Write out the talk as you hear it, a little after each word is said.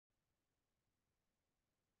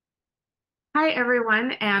Hi,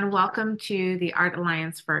 everyone, and welcome to the Art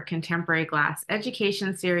Alliance for Contemporary Glass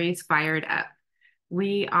Education Series, Fired Up.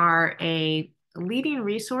 We are a leading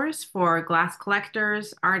resource for glass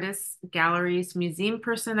collectors, artists, galleries, museum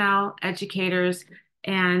personnel, educators,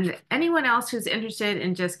 and anyone else who's interested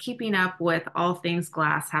in just keeping up with all things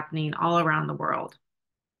glass happening all around the world.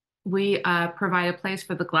 We provide a place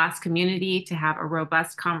for the glass community to have a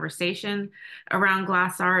robust conversation around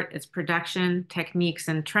glass art, its production, techniques,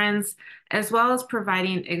 and trends, as well as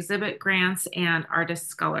providing exhibit grants and artist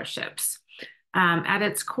scholarships. At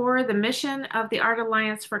its core, the mission of the Art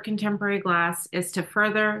Alliance for Contemporary Glass is to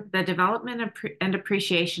further the development and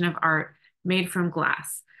appreciation of art made from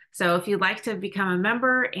glass. So if you'd like to become a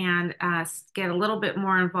member and get a little bit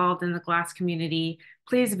more involved in the glass community,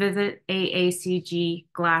 please visit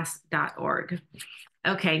aacgglass.org.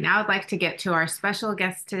 Okay, now I'd like to get to our special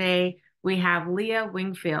guest today. We have Leah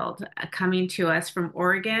Wingfield coming to us from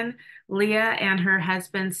Oregon. Leah and her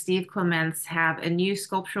husband, Steve Clements, have a new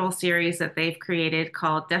sculptural series that they've created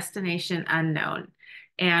called Destination Unknown.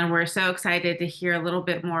 And we're so excited to hear a little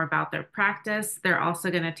bit more about their practice. They're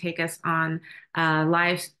also going to take us on a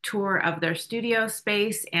live tour of their studio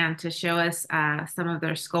space and to show us some of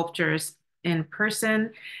their sculptures in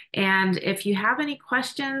person. And if you have any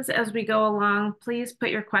questions as we go along, please put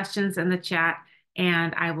your questions in the chat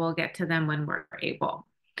and I will get to them when we're able.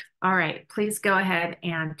 All right, please go ahead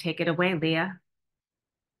and take it away, Leah.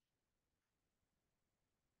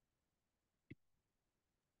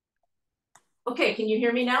 Okay, can you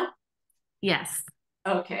hear me now? Yes.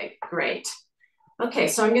 Okay, great. Okay,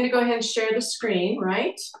 so I'm going to go ahead and share the screen,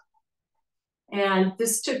 right? And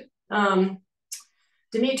this took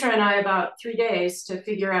Demetra and I about 3 days to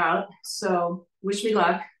figure out, so wish me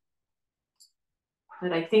luck.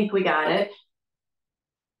 But I think we got it.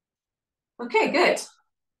 Okay, good.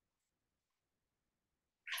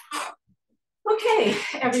 Okay,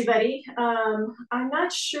 everybody. I'm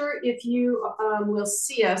not sure if you will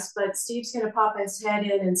see us, but Steve's going to pop his head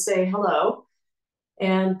in and say hello.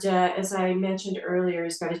 And as I mentioned earlier,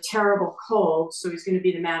 he's got a terrible cold, so he's going to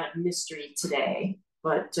be the man of mystery today.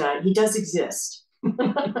 But he does exist.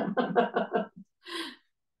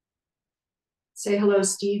 Say hello,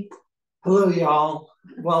 Steve. Hello, y'all.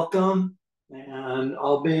 Welcome. And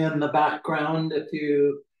I'll be in the background if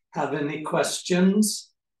you have any questions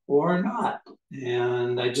or not.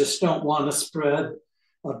 And I just don't want to spread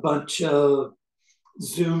a bunch of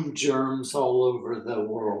Zoom germs all over the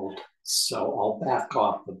world. So I'll back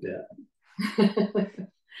off a bit.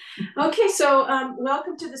 Okay, so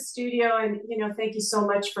welcome to the studio, and thank you so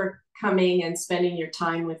much for coming and spending your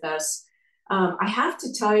time with us. I have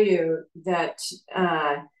to tell you that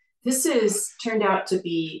this has turned out to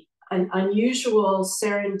be an unusual,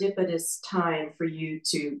 serendipitous time for you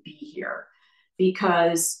to be here,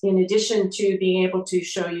 because in addition to being able to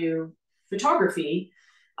show you photography,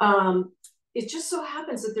 it just so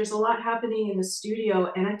happens that there's a lot happening in the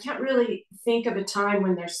studio, and I can't really think of a time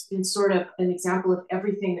when there's been sort of an example of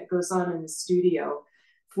everything that goes on in the studio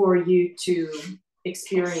for you to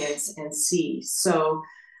experience and see. So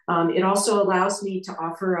it also allows me to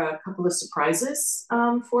offer a couple of surprises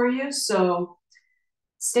for you. So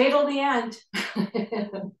stay till the end.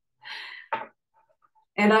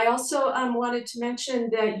 And I also wanted to mention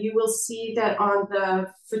that you will see that on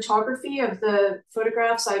the photography of the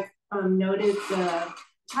photographs, I've noted the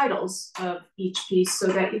titles of each piece, so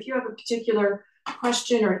that if you have a particular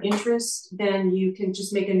question or interest, then you can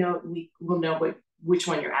just make a note and we will know which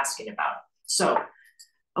one you're asking about. So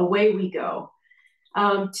away we go.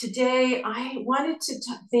 Today, I wanted to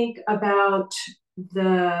think about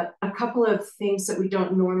a couple of things that we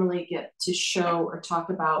don't normally get to show or talk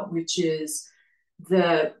about, which is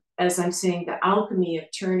as I'm saying, the alchemy of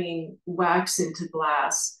turning wax into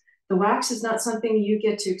glass. The wax is not something you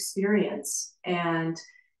get to experience. And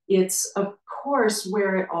it's, of course,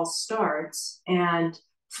 where it all starts. And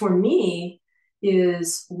for me,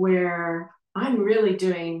 is where I'm really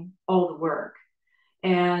doing all the work.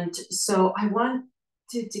 And so I wanted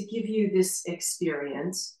to give you this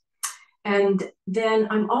experience. And then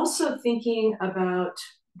I'm also thinking about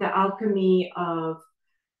the alchemy of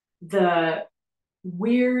the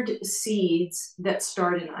weird seeds that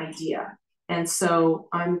start an idea. And so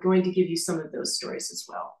I'm going to give you some of those stories as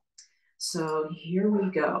well. So here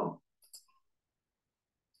we go.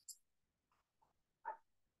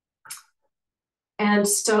 And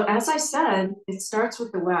so, as I said, it starts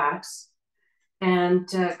with the wax. And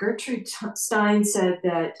Gertrude Stein said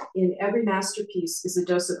that in every masterpiece is a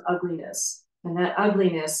dose of ugliness. And that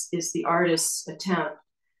ugliness is the artist's attempt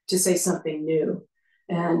to say something new.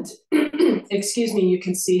 And excuse me, you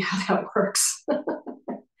can see how that works.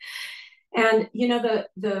 And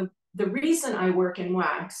the reason I work in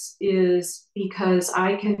wax is because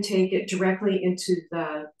I can take it directly into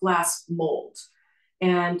the glass mold.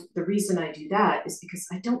 And the reason I do that is because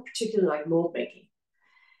I don't particularly like mold making.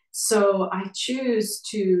 So I choose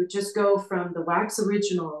to just go from the wax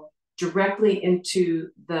original directly into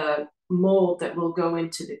the mold that will go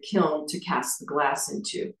into the kiln to cast the glass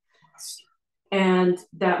into. And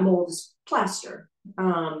that mold is plaster.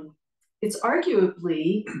 It's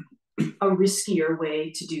arguably a riskier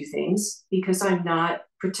way to do things because I'm not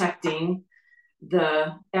protecting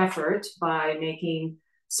the effort by making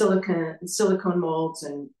silicone molds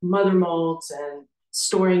and mother molds and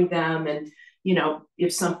storing them. And,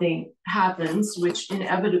 if something happens, which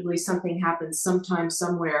inevitably something happens sometime,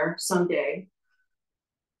 somewhere, someday,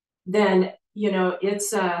 then,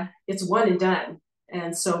 it's one and done.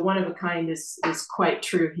 And so one of a kind is quite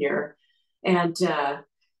true here. And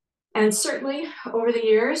certainly over the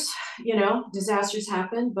years, disasters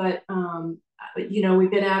happen, but,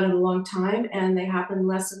 we've been at it a long time and they happen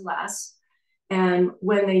less and less. And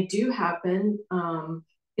when they do happen,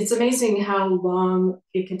 it's amazing how long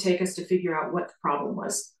it can take us to figure out what the problem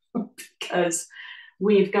was because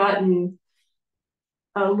we've gotten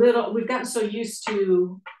so used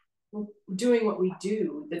to doing what we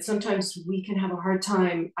do that sometimes we can have a hard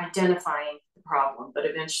time identifying the problem, but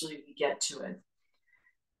eventually we get to it.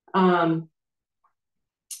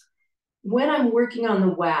 When I'm working on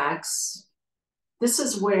the wax, this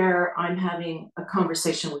is where I'm having a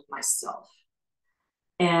conversation with myself.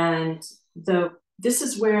 And this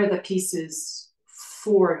is where the piece is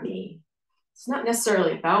for me. It's not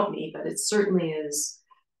necessarily about me, but it certainly is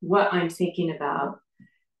what I'm thinking about.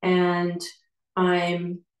 And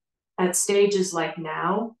I'm at stages like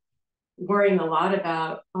now, worrying a lot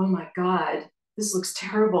about, oh my God, this looks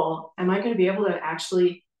terrible. Am I going to be able to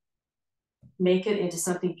actually make it into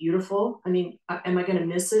something beautiful? I mean, am I going to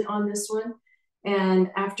miss it on this one?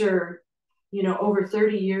 And after, over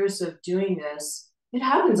 30 years of doing this, it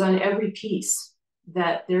happens on every piece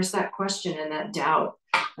that there's that question and that doubt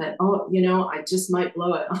that, I just might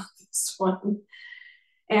blow it on this one.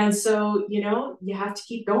 And so, you have to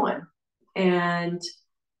keep going. And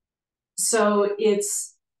so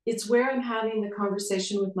it's where I'm having the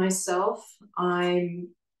conversation with myself. I'm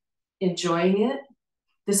enjoying it.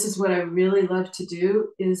 This is what I really love to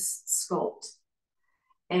do is sculpt.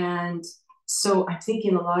 And so I'm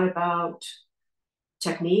thinking a lot about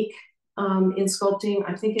technique in sculpting.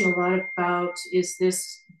 I'm thinking a lot about, is this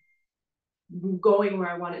going where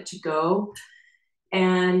I want it to go?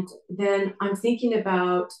 And then I'm thinking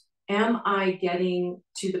about, am I getting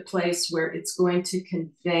to the place where it's going to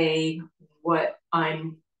convey what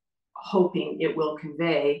I'm hoping it will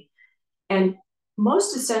convey? And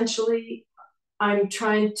most essentially, I'm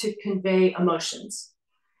trying to convey emotions.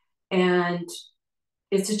 And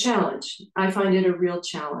it's a challenge. I find it a real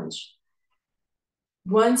challenge.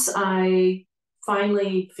 Once I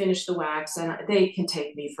finally finish the wax, and they can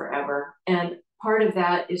take me forever. And part of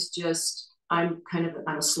that is just, I'm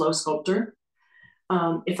a slow sculptor.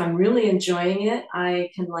 If I'm really enjoying it, I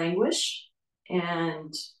can languish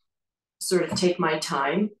and sort of take my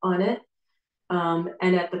time on it.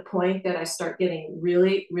 And at the point that I start getting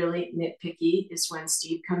really, really nitpicky is when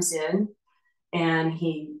Steve comes in and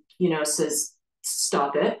he, says,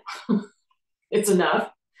 stop it. It's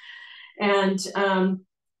enough. And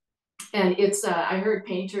it's, I heard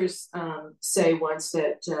painters say once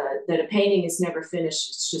that a painting is never finished,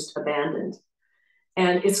 it's just abandoned.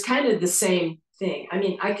 And it's kind of the same thing. I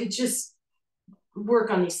mean, I could just work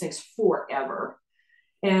on these things forever.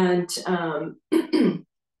 And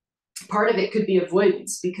part of it could be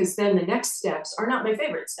avoidance because then the next steps are not my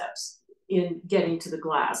favorite steps in getting to the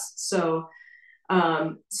glass. So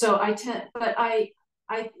I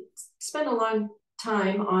spend a long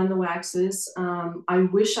time on the waxes. I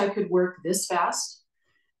wish I could work this fast,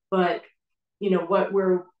 but what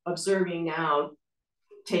we're observing now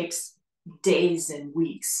takes days and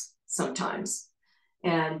weeks sometimes.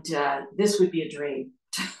 And this would be a dream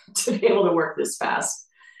to be able to work this fast.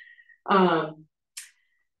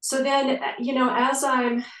 So then, as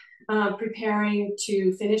I'm preparing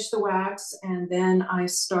to finish the wax, and then I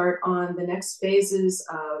start on the next phases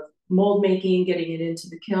of mold making, getting it into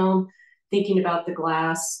the kiln, thinking about the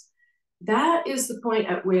glass, that is the point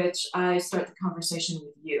at which I start the conversation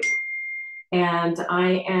with you. And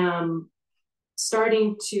I am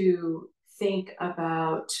starting to think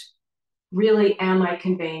about, really, am I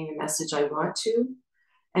conveying the message I want to?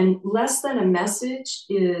 And less than a message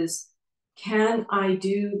is, am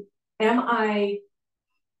I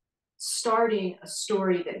starting a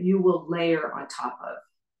story that you will layer on top of?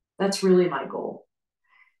 That's really my goal.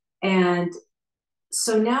 And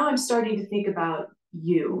so now I'm starting to think about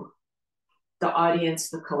you, the audience,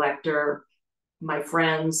 the collector, my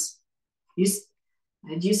friends. I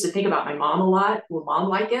used to think about my mom a lot. Will mom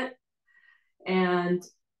like it? And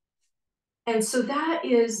so that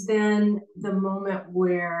is then the moment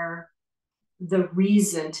where the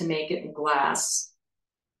reason to make it in glass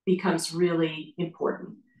becomes really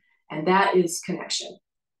important. And that is connection.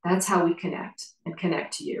 That's how we connect and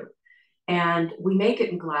connect to you. And we make it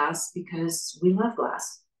in glass because we love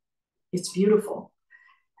glass. It's beautiful.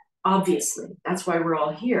 Obviously, that's why we're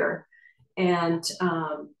all here. And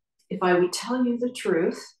if I would tell you the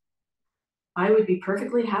truth, I would be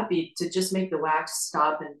perfectly happy to just make the wax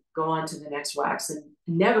stop and go on to the next wax and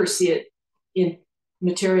never see it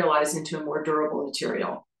materialize into a more durable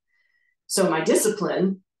material. So my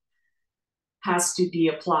discipline has to be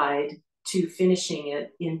applied to finishing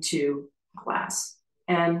it into glass.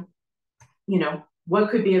 And, what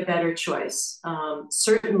could be a better choice?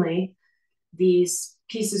 Certainly, these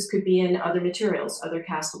pieces could be in other materials, other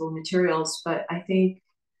castable materials, but I think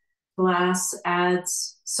glass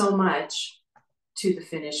adds so much to the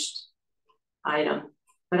finished item.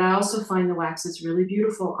 But I also find the waxes really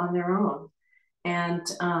beautiful on their own. And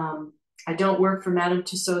I don't work for Madame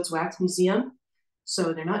Tussauds Wax Museum,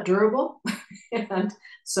 so they're not durable. And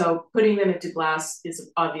so putting them into glass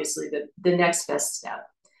is obviously the next best step.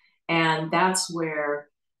 And that's where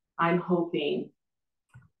I'm hoping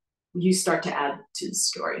you start to add to the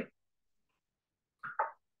story.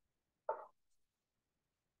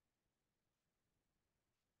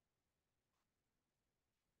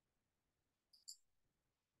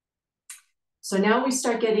 So now we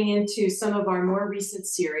start getting into some of our more recent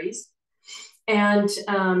series. And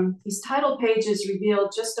these title pages reveal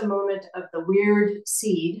just a moment of the weird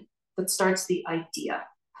seed that starts the idea.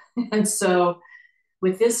 And so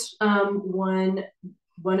with this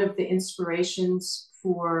one of the inspirations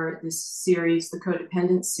for this series, the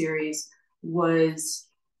codependent series, was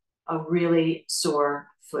a really sore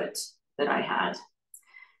foot that I had.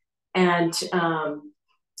 And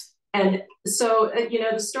so,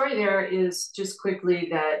 the story there is just quickly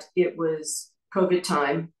that it was COVID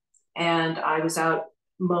time and I was out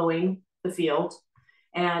mowing the field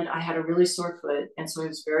and I had a really sore foot. And so I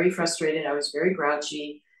was very frustrated. I was very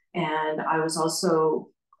grouchy. And I was also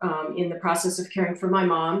in the process of caring for my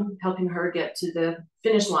mom, helping her get to the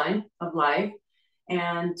finish line of life.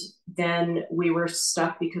 And then we were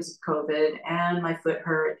stuck because of COVID and my foot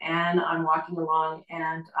hurt and I'm walking along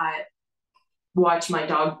and I watch my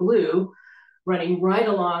dog Blue running right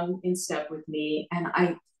along in step with me. And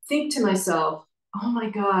I think to myself, oh my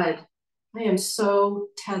God, I am so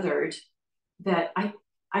tethered that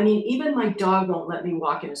I mean, even my dog won't let me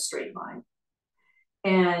walk in a straight line.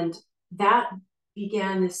 And that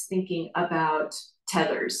began this thinking about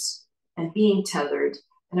tethers and being tethered.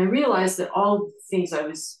 And I realized that all the things I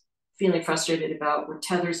was feeling frustrated about were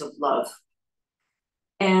tethers of love.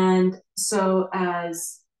 And so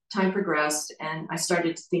as time progressed and I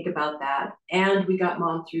started to think about that, and we got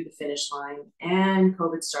mom through the finish line and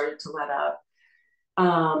COVID started to let up,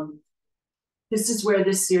 this is where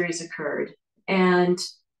this series occurred. And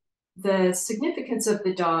the significance of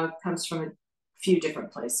the dog comes from a few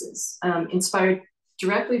different places. Inspired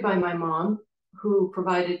directly by my mom, who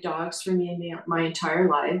provided dogs for me in my entire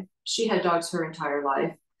life. She had dogs her entire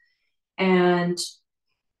life. And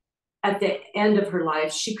at the end of her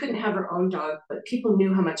life, she couldn't have her own dog, but people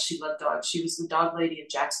knew how much she loved dogs. She was the dog lady of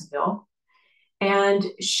Jacksonville. And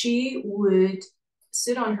she would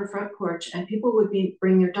sit on her front porch and people would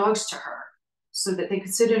bring their dogs to her so that they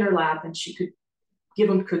could sit in her lap and she could give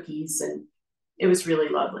them cookies. And it was really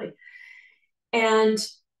lovely. And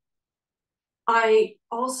I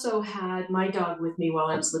also had my dog with me while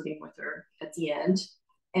I was living with her at the end.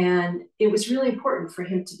 And it was really important for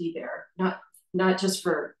him to be there, not just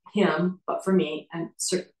for him, but for me, and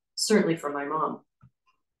certainly for my mom.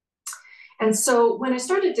 And so when I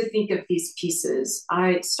started to think of these pieces,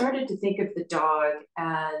 I started to think of the dog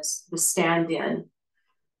as the stand-in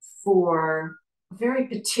for a very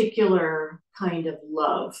particular kind of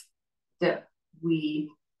love that we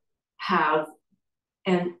have.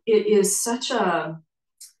 And it is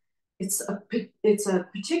it's a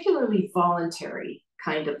particularly voluntary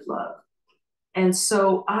kind of love. And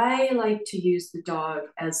so I like to use the dog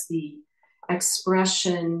as the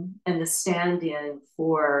expression and the stand-in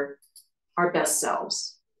for our best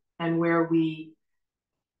selves, and where we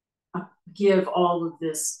give all of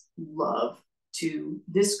this love to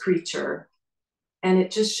this creature. And it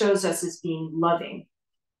just shows us as being loving.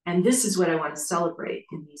 And this is what I want to celebrate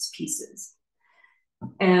in these pieces.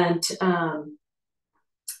 And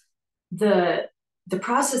the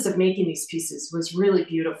process of making these pieces was really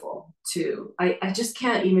beautiful too. I just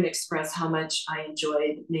can't even express how much I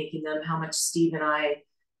enjoyed making them, how much Steve and I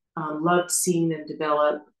loved seeing them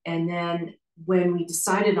develop. And then when we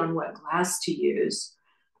decided on what glass to use,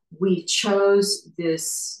 we chose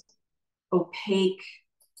this opaque,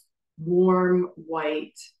 warm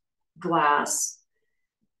white glass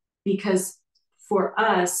because for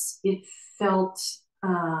us, it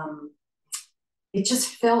just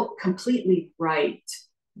felt completely right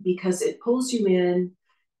because it pulls you in,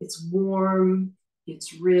 it's warm,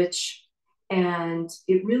 it's rich, and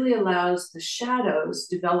it really allows the shadows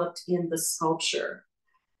developed in the sculpture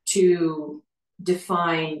to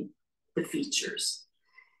define the features.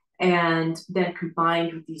 And then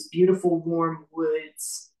combined with these beautiful warm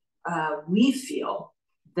woods, we feel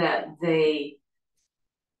that they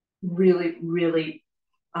really, really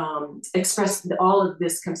express, all of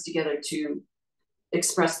this comes together to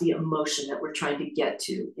express the emotion that we're trying to get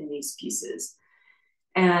to in these pieces.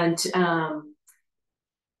 And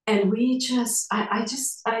we just, I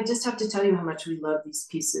just have to tell you how much we love these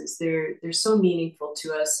pieces. They're so meaningful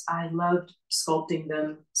to us. I loved sculpting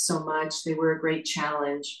them so much. They were a great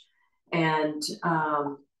challenge. And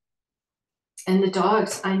the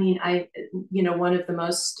dogs, I mean,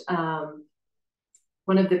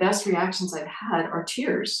 one of the best reactions I've had are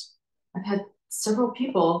tears. I've had several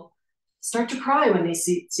people start to cry when they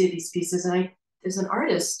see these pieces. And as an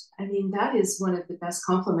artist, I mean, that is one of the best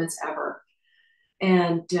compliments ever.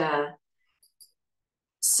 And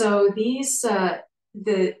so these, and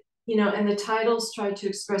the titles try to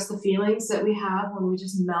express the feelings that we have when we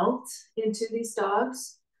just melt into these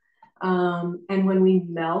dogs. And when we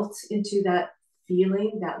melt into that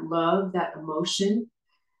feeling, that love, that emotion,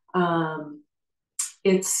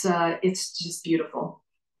 it's just beautiful.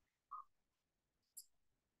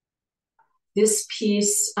 This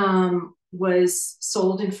piece was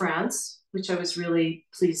sold in France, which I was really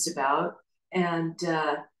pleased about. And,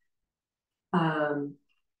 how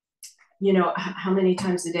many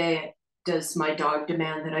times a day does my dog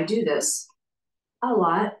demand that I do this? A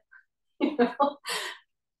lot.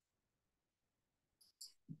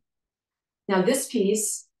 Now, this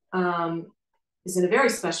piece is in a very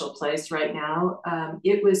special place right now.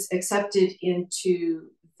 It was accepted into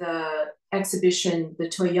the exhibition, the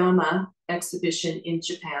Toyama exhibition in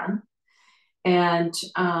Japan. And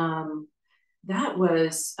that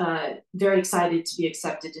was very excited to be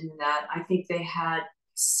accepted into that. I think they had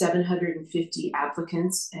 750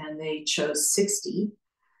 applicants and they chose 60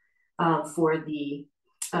 for the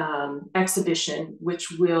exhibition,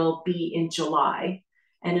 which will be in July.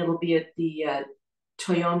 And it'll be at the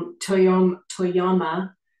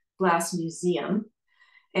Toyama Glass Museum.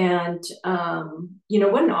 And,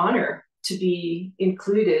 what an honor to be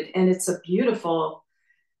included. And it's a beautiful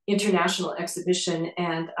international exhibition.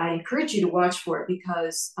 And I encourage you to watch for it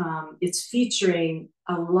because it's featuring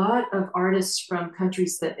a lot of artists from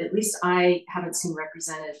countries that at least I haven't seen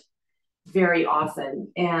represented very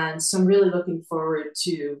often. And so I'm really looking forward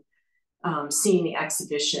to seeing the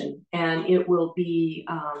exhibition. And it will be,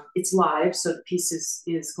 it's live. So the piece is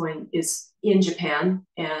in Japan.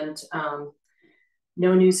 And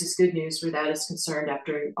no news is good news where that is concerned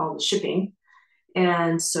after all the shipping.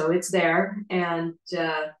 And so it's there. And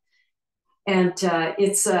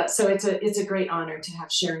it's a great honor to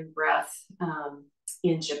have Sharing Breath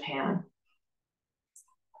in Japan.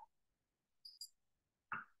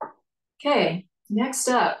 Okay, next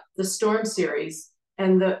up, the Storm series.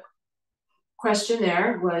 And the question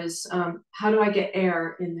there was, how do I get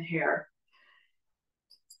air in the hair?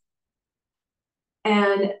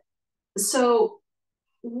 And so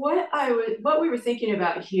what we were thinking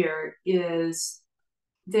about here is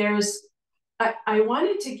I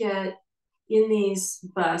wanted to get in these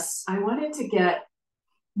busts, I wanted to get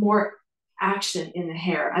more action in the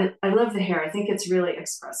hair. I love the hair. I think it's really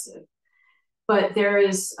expressive. But there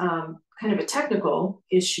is kind of a technical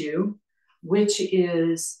issue, which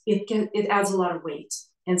is it adds a lot of weight.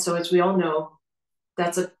 And so as we all know,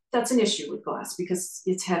 that's an issue with glass because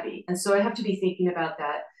it's heavy. And so I have to be thinking about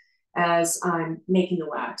that as I'm making the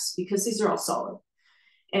wax because these are all solid.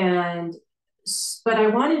 But I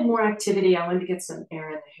wanted more activity. I wanted to get some air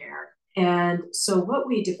in the hair. And so what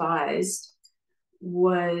we devised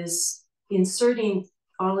was inserting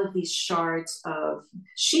all of these shards of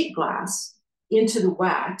sheet glass into the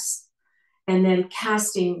wax and then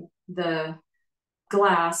casting the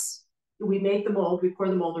glass. We make the mold, we pour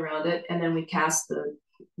the mold around it, and then we cast the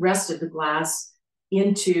rest of the glass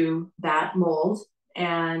into that mold,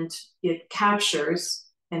 and it captures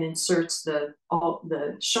and inserts all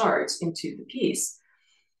the shards into the piece.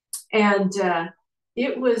 And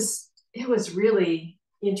it was it was really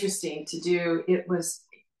interesting to do. It was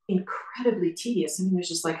incredibly tedious. I mean, there's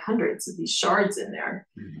just like hundreds of these shards in there.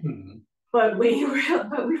 Mm-hmm. But we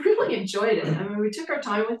really enjoyed it. I mean, we took our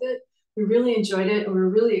time with it. We really enjoyed it, and we were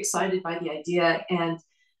really excited by the idea and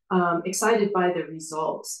excited by the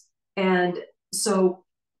results. And so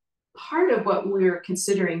part of what we're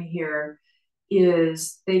considering here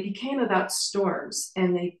is they became about storms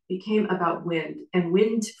and they became about wind. And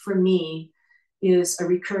wind for me is a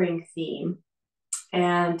recurring theme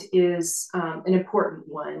and is an important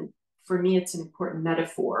one. For me, it's an important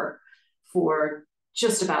metaphor for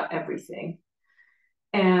just about everything.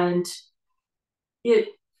 And it,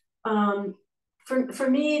 for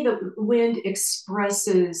me, the wind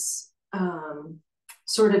expresses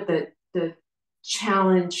sort of the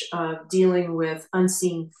challenge of dealing with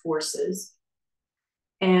unseen forces.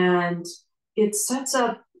 And it sets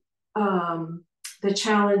up the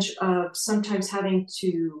challenge of sometimes having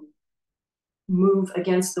to move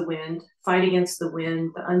against the wind, fight against the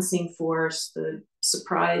wind, the unseen force, the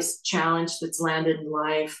surprise challenge that's landed in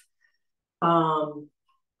life. And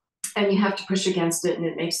you have to push against it, and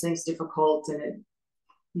it makes things difficult. And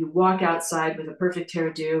you walk outside with a perfect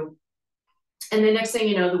hairdo, and the next thing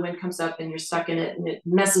you know, the wind comes up and you're stuck in it, and it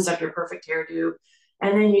messes up your perfect hairdo.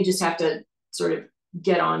 And then you just have to sort of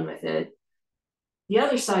get on with it. The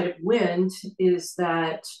other side of wind is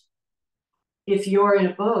that if you're in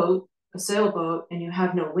a boat, a sailboat, and you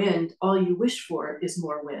have no wind, all you wish for is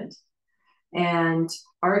more wind. And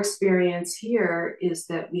our experience here is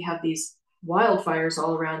that we have these wildfires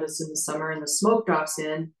all around us in the summer, and the smoke drops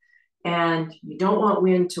in, and you don't want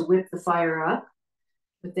wind to whip the fire up.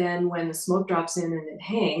 But then when the smoke drops in and it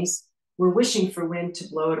hangs, we're wishing for wind to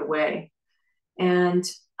blow it away. And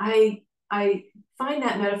I find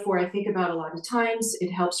that metaphor I think about a lot of times.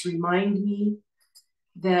 It helps remind me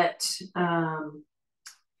that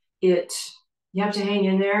you have to hang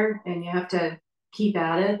in there and you have to keep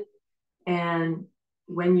at it. And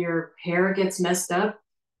when your hair gets messed up,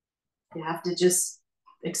 you have to just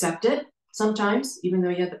accept it sometimes, even though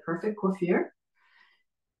you have the perfect coiffure.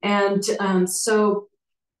 And so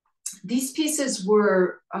these pieces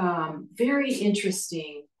were very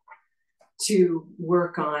interesting to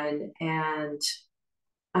work on, and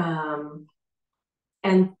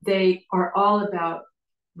they are all about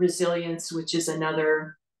resilience, which is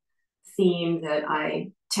another theme that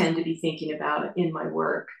I tend to be thinking about in my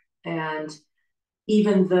work. And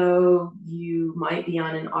even though you might be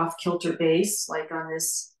on an off-kilter base, like on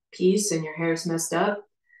this piece, and your hair's messed up,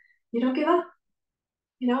 you don't give up.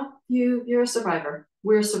 You know, you're a survivor.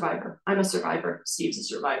 We're a survivor. I'm a survivor. Steve's a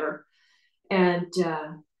survivor. And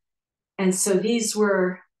so these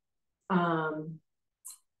were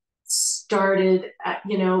started at,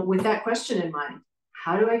 with that question in mind.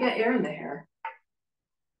 How do I get air in the hair?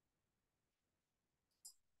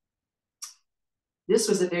 This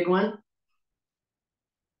was a big one.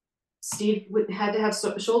 Steve had to have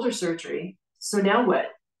shoulder surgery. So now what?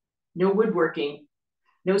 No woodworking,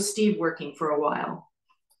 no Steve working for a while.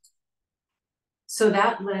 So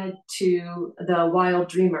that led to the Wild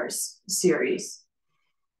Dreamers series.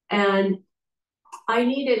 And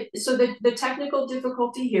so the technical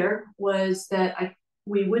difficulty here was that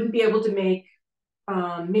we wouldn't be able to make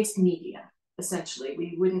mixed media, essentially.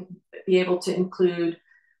 We wouldn't be able to include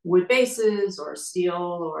wood bases or steel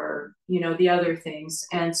or, the other things.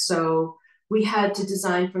 And so we had to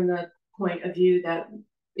design from the point of view that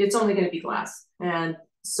it's only going to be glass. And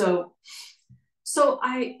so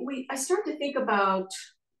I started to think about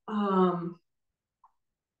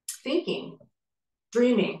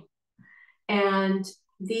dreaming. And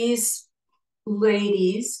these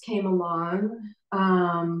ladies came along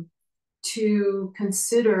to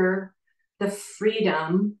consider the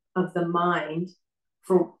freedom of the mind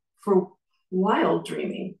for wild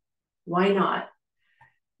dreaming. Why not?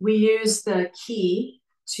 We use the key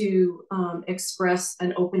to express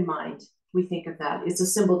an open mind. We think of that. It's a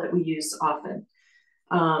symbol that we use often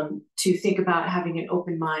to think about having an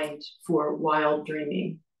open mind for wild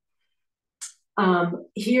dreaming.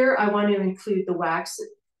 Here, I want to include the wax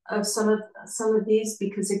of some of these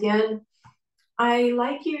because, again, I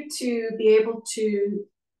like you to be able to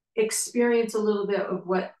experience a little bit of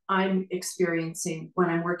what I'm experiencing when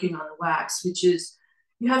I'm working on the wax, which is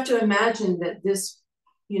you have to imagine that this,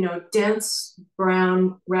 dense,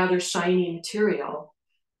 brown, rather shiny material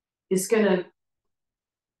is going to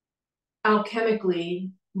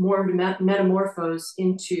alchemically metamorphose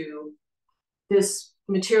into this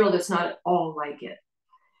material that's not at all like it.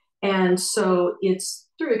 And so it's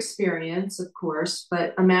through experience, of course,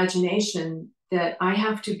 but imagination that I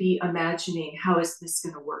have to be imagining how is this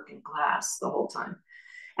going to work in glass the whole time.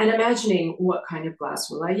 and imagining what kind of glass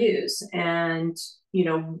will I use, and you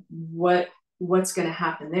know what's going to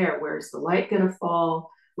happen there. Where's the light going to fall?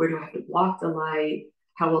 Where do I have to block the light?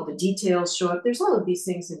 How will the details show up? There's all of these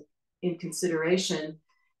things in consideration.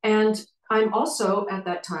 And I'm also at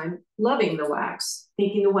that time loving the wax,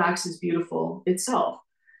 thinking the wax is beautiful itself.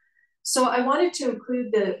 So I wanted to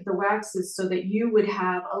include the waxes so that you would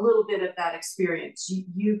have a little bit of that experience.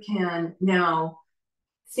 You can now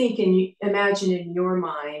think and imagine in your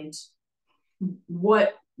mind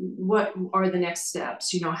what are the next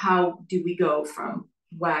steps. You know, how do we go from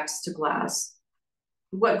wax to glass?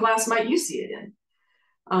 What glass might you see it in?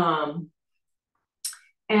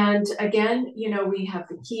 And again, you know, we have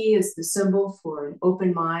the key as the symbol for an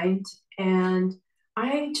open mind. And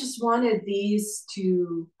I just wanted these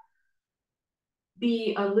to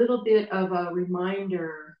be a little bit of a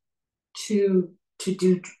reminder to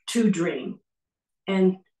dream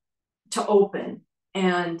and to open.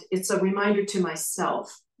 And it's a reminder to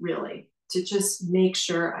myself, really, to just make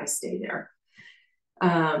sure I stay there.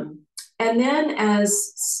 And then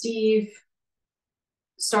as Steve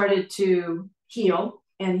started to heal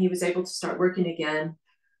and he was able to start working again,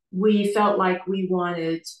 we felt like we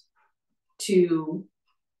wanted to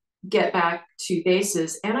get back to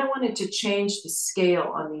bases, and I wanted to change the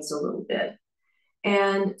scale on these a little bit.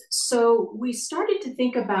 And so we started to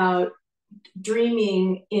think about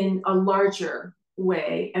dreaming in a larger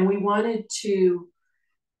way, and we wanted to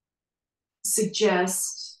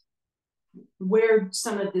suggest where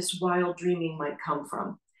some of this wild dreaming might come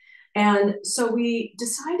from. And so we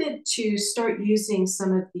decided to start using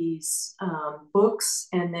some of these books,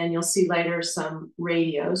 and then you'll see later some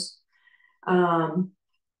radios,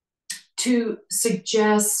 to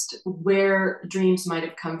suggest where dreams might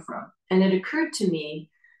have come from. And it occurred to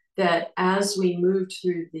me that as we moved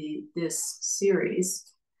through this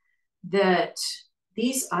series, that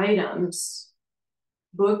these items,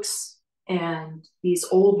 books, and these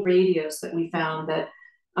old radios that we found, that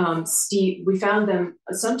we found them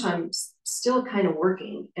sometimes still kind of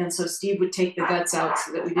working. And so Steve would take the guts out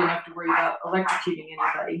so that we didn't have to worry about electrocuting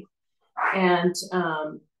anybody. And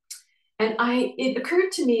it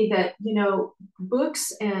occurred to me that, you know,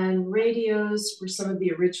 books and radios were some of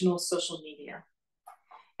the original social media.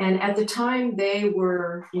 And at the time they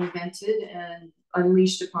were invented and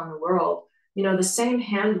unleashed upon the world, you know, the same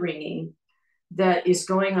hand wringing that is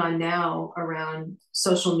going on now around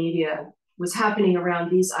social media was happening around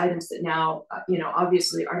these items that now, you know,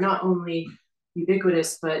 obviously are not only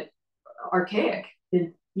ubiquitous, but archaic.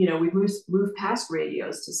 And, you know, we've moved past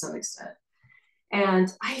radios to some extent.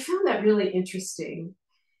 And I found that really interesting.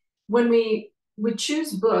 When we would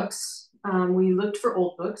choose books, we looked for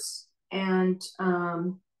old books, and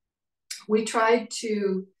we tried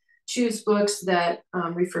to choose books that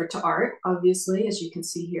refer to art, obviously, as you can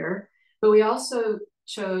see here, but we also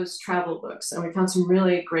chose travel books, and we found some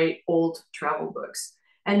really great old travel books.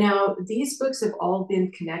 And now these books have all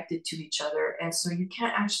been connected to each other, and so you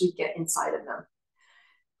can't actually get inside of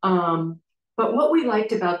them. But what we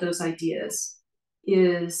liked about those ideas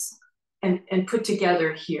is, and put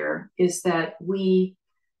together here, is that we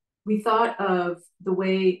thought of the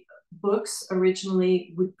way books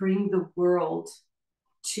originally would bring the world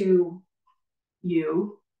to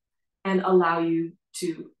you and allow you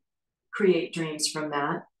to create dreams from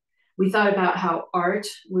that. We thought about how art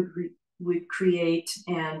would create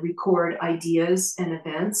and record ideas and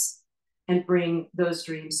events and bring those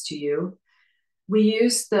dreams to you. We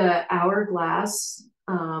used the hourglass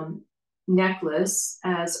necklace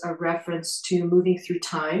as a reference to moving through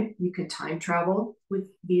time. You can time travel with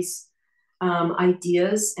these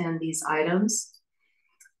ideas and these items.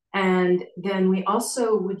 And then we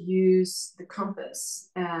also would use the compass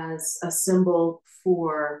as a symbol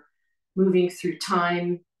for moving through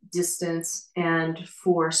time, distance, and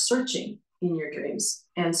for searching in your dreams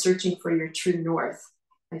and searching for your true north,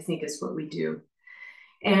 I think is what we do.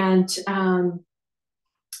 And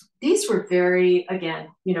these were very, again,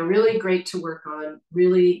 you know, really great to work on,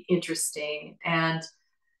 really interesting, and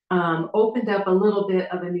opened up a little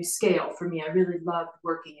bit of a new scale for me. I really loved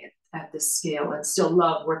working at this scale, and still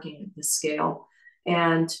love working at this scale.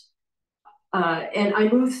 And I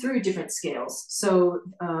moved through different scales. So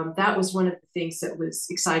that was one of the things that was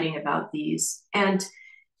exciting about these. And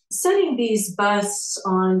setting these busts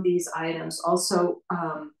on these items also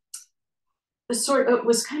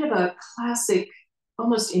was kind of a classic,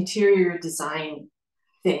 almost interior design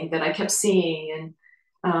thing that I kept seeing.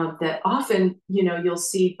 And that often, you know, you'll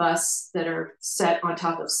see busts that are set on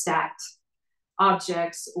top of stacked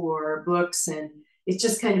objects or books, and it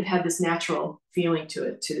just kind of had this natural feeling to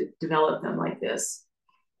it to develop them like this.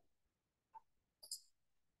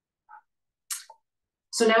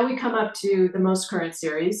 So now we come up to the most current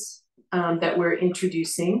series that we're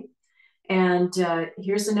introducing. And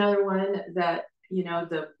here's another one that, you know,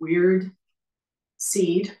 the weird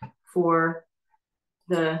seed for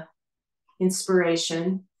the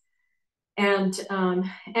inspiration. And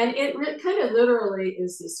it kind of literally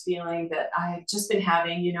is this feeling that I've just been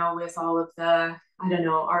having, you know, with all of the, I don't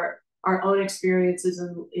know, our own experiences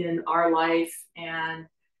in our life, and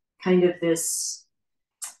kind of this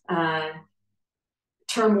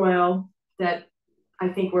turmoil that I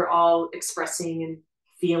think we're all expressing and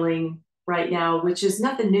feeling right now, which is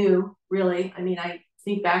nothing new, really. I mean, I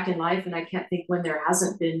think back in life and I can't think when there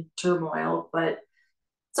hasn't been turmoil, but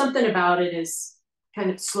something about it is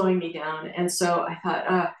kind of slowing me down. And so I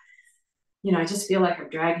thought, you know, I just feel like I'm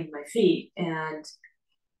dragging my feet. And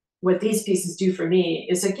what these pieces do for me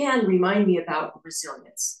is, again, remind me about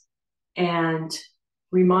resilience and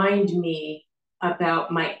remind me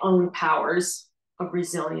about my own powers of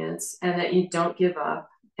resilience, and that you don't give up.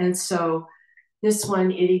 And so this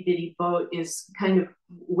one, Itty Bitty Boat, is kind of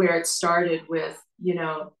where it started with, you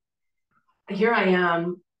know, here I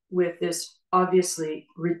am with this obviously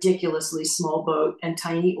ridiculously small boat and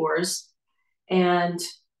tiny oars, and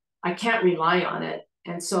I can't rely on it.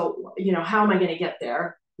 And so, you know, how am I going to get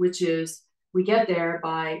there? Which is, we get there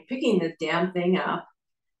by picking the damn thing up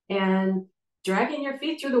and dragging your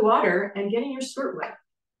feet through the water and getting your skirt wet.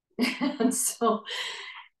 And so,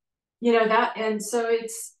 you know, that, and so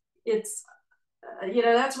it's, you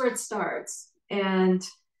know, that's where it starts. And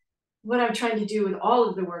what I'm trying to do with all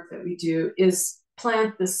of the work that we do is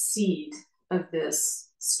plant the seed of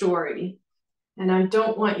this story. And I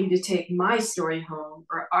don't want you to take my story home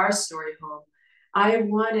or our story home. I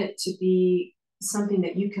want it to be something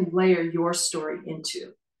that you can layer your story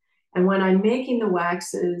into. And when I'm making the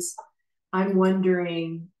waxes, I'm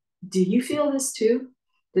wondering, do you feel this too?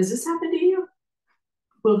 Does this happen to you?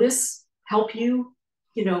 Will this help you,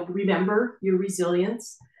 you know, remember your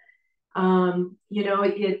resilience? You know,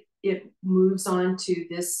 it moves on to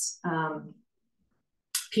this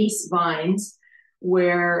piece, Vines,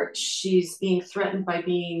 where she's being threatened by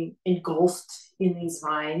being engulfed in these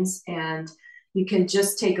vines. And you can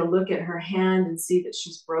just take a look at her hand and see that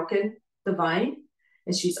she's broken the vine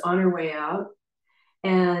and she's on her way out.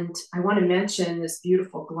 And I want to mention this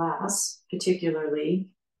beautiful glass, particularly,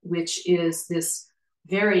 which is this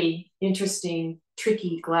very interesting,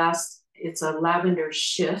 tricky glass. It's a lavender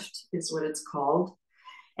shift, is what it's called.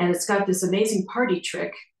 And it's got this amazing party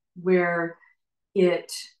trick where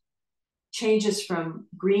it changes from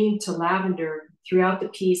green to lavender throughout the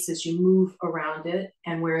piece as you move around it.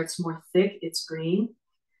 And where it's more thick, it's green.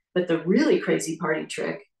 But the really crazy party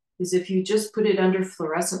trick is if you just put it under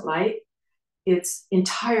fluorescent light, it's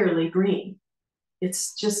entirely green.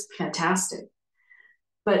 It's just fantastic.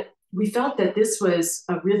 But we felt that this was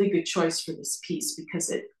a really good choice for this piece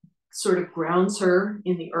because it sort of grounds her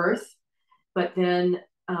in the earth. But then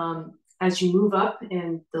as you move up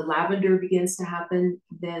and the lavender begins to happen,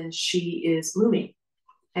 then she is blooming.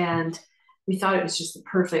 And we thought it was just the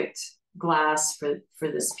perfect glass for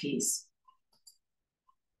this piece.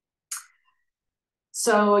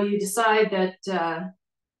 So you decide that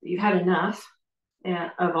you've had enough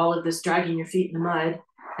of all of this dragging your feet in the mud,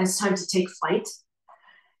 and it's time to take flight.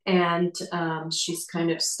 And she's kind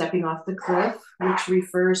of stepping off the cliff, which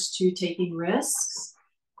refers to taking risks.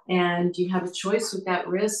 And you have a choice with that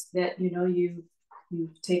risk that, you know, you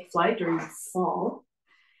take flight or you fall.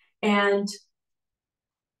 And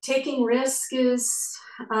taking risk is,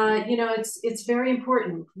 you know, it's very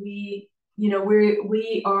important. We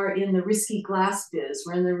are in the risky glass biz.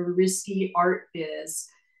 We're in the risky art biz.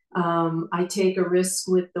 I take a risk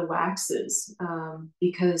with the waxes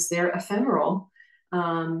because they're ephemeral.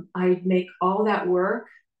 I make all that work.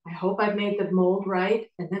 I hope I've made the mold right,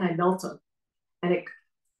 and then I melt them, and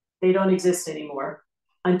they don't exist anymore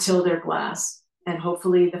until they're glass. And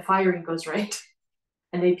hopefully the firing goes right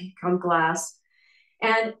and they become glass.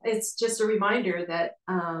 And it's just a reminder that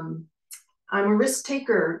I'm a risk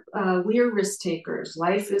taker. We are risk takers.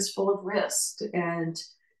 Life is full of risk, and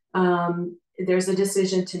there's a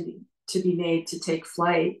decision to be made to take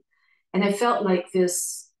flight. And I felt like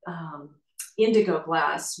this indigo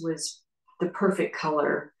glass was the perfect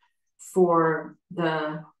color for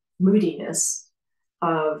the moodiness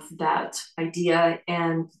of that idea.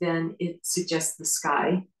 And then it suggests the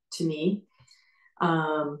sky to me.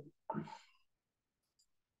 And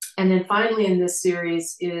then finally in this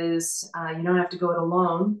series is you don't have to go it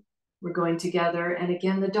alone. We're going together. And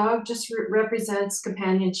again, the dog just represents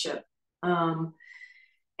companionship.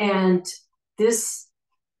 And this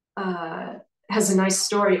has a nice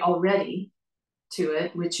story already to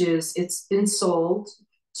it, which is it's been sold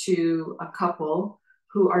to a couple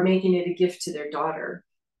who are making it a gift to their daughter.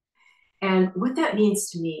 And what that means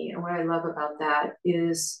to me, and what I love about that,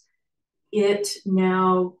 is it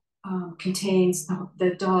now contains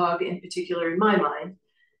the dog, in particular, in my mind,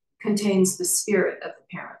 contains the spirit of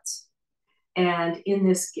the parents and in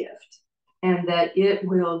this gift, and that it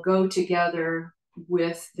will go together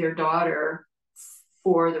with their daughter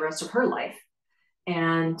for the rest of her life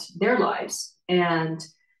and their lives. And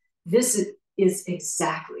this is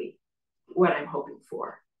exactly what I'm hoping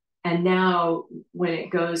for. And now when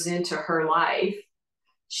it goes into her life,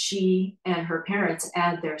 she and her parents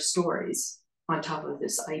add their stories on top of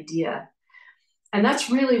this idea. And that's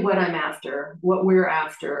really what I'm after, what we're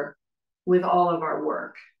after with all of our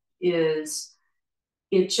work, is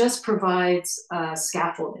it just provides a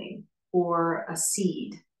scaffolding or a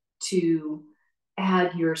seed to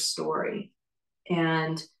add your story.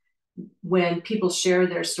 And when people share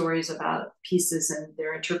their stories about pieces and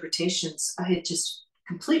their interpretations, it just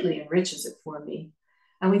completely enriches it for me.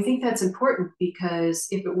 And we think that's important because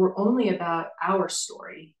if it were only about our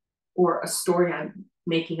story, or a story I'm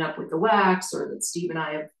making up with the wax, or that Steve and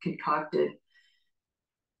I have concocted,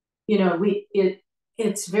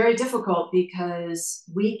 it's very difficult because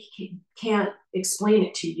we can't explain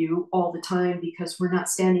it to you all the time because we're not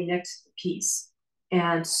standing next to the piece.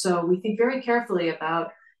 And so we think very carefully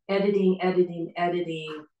about editing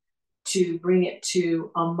to bring it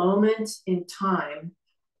to a moment in time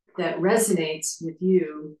that resonates with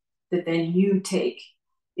you, that then you take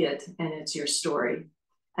it and it's your story.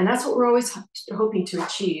 And that's what we're always hoping to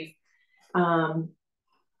achieve.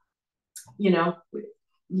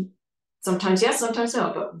 Sometimes yes, sometimes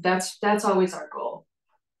no, but that's always our goal.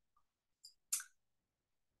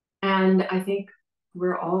 And I think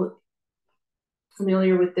we're all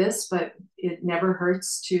familiar with this, but it never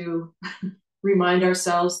hurts to remind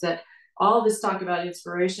ourselves that all this talk about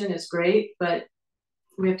inspiration is great, but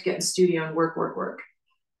we have to get in the studio and work.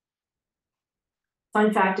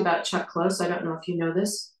 Fun fact about Chuck Close, I don't know if you know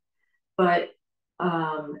this, but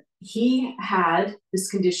he had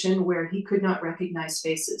this condition where he could not recognize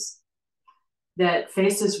faces, that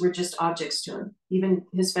faces were just objects to him, even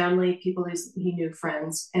his family, people he knew,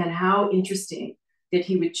 friends. And how interesting that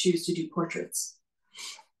he would choose to do portraits.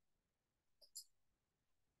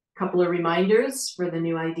 A couple of reminders for the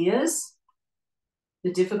new ideas.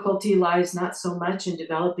 The difficulty lies not so much in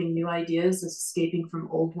developing new ideas as escaping from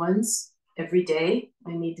old ones. Every day,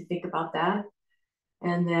 I need to think about that.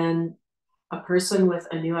 And then a person with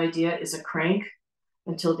a new idea is a crank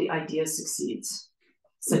until the idea succeeds,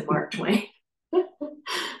 said Mark Twain.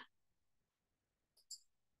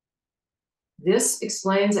 This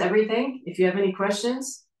explains everything. If you have any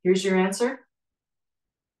questions, here's your answer.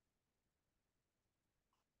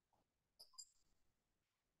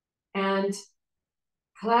 And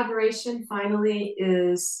collaboration, finally,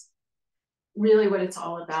 is really what it's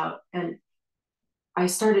all about. And I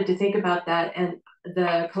started to think about that, and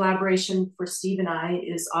the collaboration for Steve and I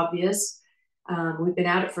is obvious. We've been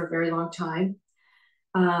at it for a very long time.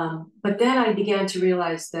 But then I began to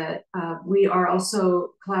realize that we are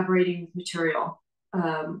also collaborating with material.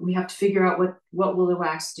 We have to figure out what will the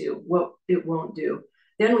wax do, what it won't do.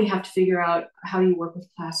 Then we have to figure out how you work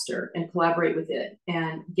with plaster and collaborate with it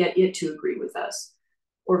and get it to agree with us,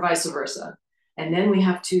 or vice versa. And then we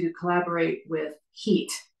have to collaborate with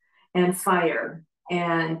heat and fire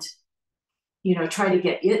and try to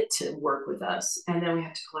get it to work with us. And then we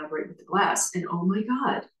have to collaborate with the glass. And oh my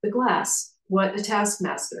God, the glass, what a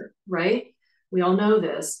taskmaster, right? We all know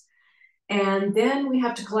this. And then we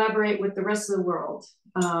have to collaborate with the rest of the world,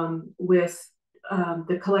 with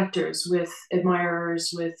the collectors, with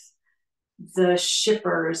admirers, with the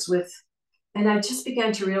shippers, and I just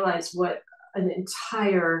began to realize what an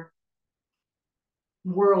entire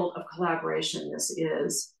world of collaboration this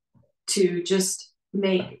is, to just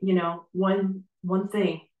make, one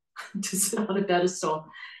thing to sit on a pedestal.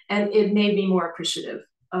 And it made me more appreciative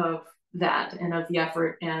of that and of the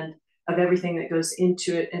effort and of everything that goes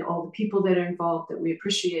into it and all the people that are involved that we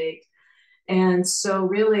appreciate. And so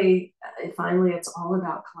really, finally, it's all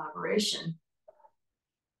about collaboration.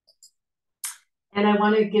 And I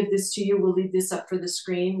want to give this to you. We'll leave this up for the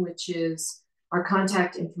screen, which is our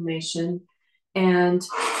contact information. And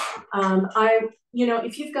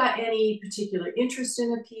if you've got any particular interest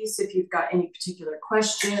in a piece, if you've got any particular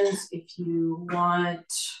questions, if you want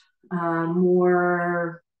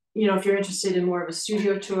more, if you're interested in more of a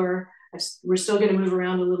studio tour, we're still going to move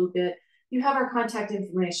around a little bit. You have our contact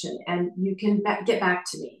information, and you can get back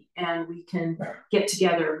to me, and we can get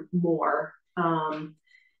together more.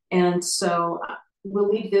 And so we'll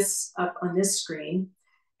leave this up on this screen.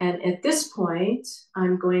 And at this point,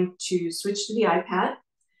 I'm going to switch to the iPad,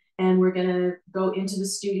 and we're gonna go into the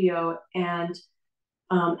studio and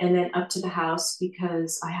then up to the house,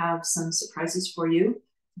 because I have some surprises for you,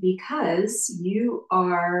 because you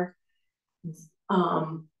are,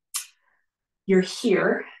 you're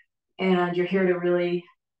here, and you're here at a really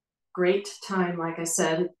great time, like I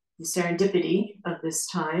said, the serendipity of this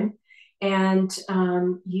time. And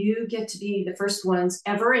you get to be the first ones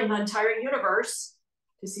ever in the entire universe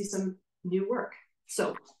to see some new work.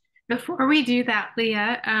 So before we do that,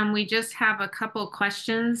 Leah, we just have a couple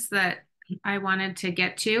questions that I wanted to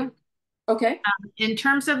get to. okay. In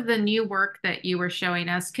terms of the new work that you were showing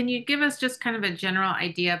us, can you give us just kind of a general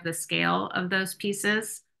idea of the scale of those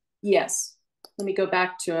pieces? Yes, let me go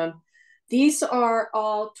back to them. These are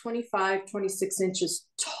all 25, 26 inches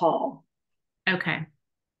tall. Okay.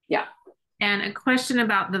 Yeah. And a question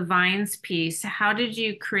about the vines piece. How did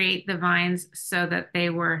you create the vines so that they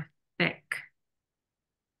were thick?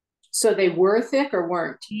 So they were thick or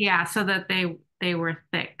weren't? Yeah, so that they were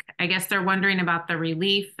thick. I guess they're wondering about the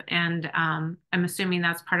relief, and I'm assuming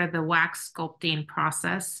that's part of the wax sculpting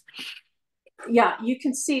process. Yeah, you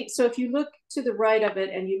can see. So if you look to the right of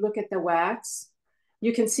it and you look at the wax,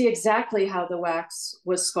 you can see exactly how the wax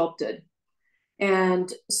was sculpted.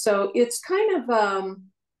 And so it's kind of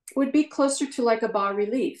would be closer to like a bas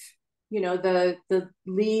relief. You know, the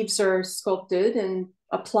leaves are sculpted and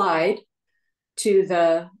applied to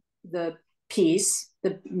the piece,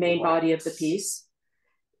 the main body of the piece,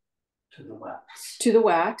 To the wax. to the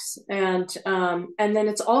wax, and then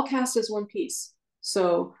it's all cast as one piece.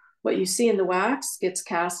 So what you see in the wax gets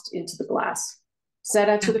cast into the glass. Does that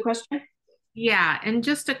answer the question? Yeah, and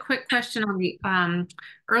just a quick question on the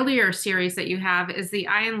earlier series that you have, is the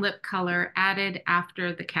eye and lip color added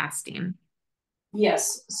after the casting?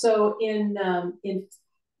 Yes. So in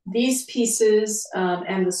these pieces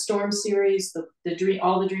and the Storm series, the dream,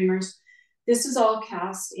 all the Dreamers, this is all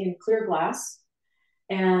cast in clear glass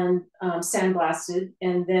and sandblasted,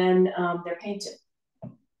 and then they're painted.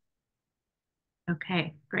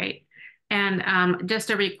 Okay, great. And just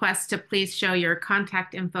a request to please show your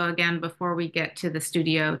contact info again before we get to the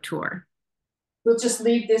studio tour. We'll just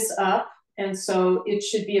leave this up, and so it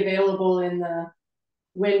should be available in the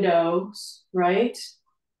windows, right?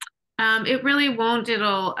 It really won't.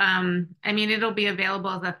 I mean, it'll be available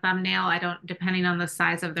as a thumbnail. I don't, depending on the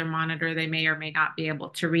size of their monitor, they may or may not be able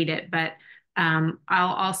to read it, but I'll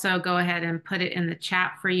also go ahead and put it in the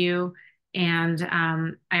chat for you. And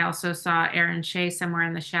I also saw Aaron Shea somewhere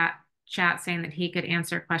in the chat saying that he could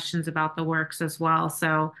answer questions about the works as well.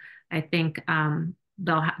 So I think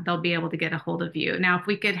they'll be able to get a hold of you. Now, if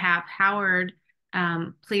we could have Howard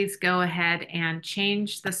please go ahead and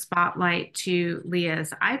change the spotlight to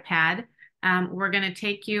Leah's iPad. We're going to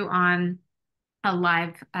take you on a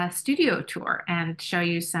live studio tour and show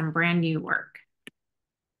you some brand new work.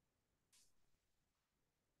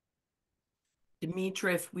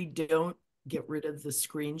 Demetra, if we don't get rid of the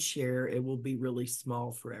screen share, it will be really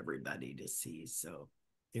small for everybody to see. So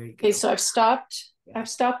there you go. Okay, so I've stopped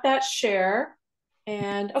that share,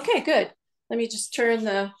 and okay, good. Let me just turn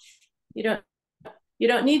the, you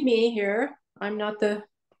don't need me here. I'm not the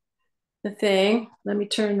thing. Let me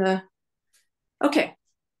turn the, okay.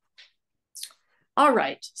 All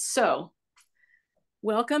right, so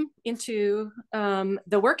welcome into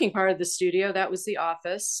the working part of the studio. That was the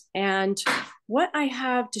office. And what I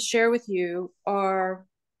have to share with you are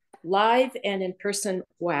live and in-person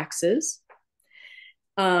waxes,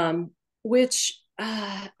 which,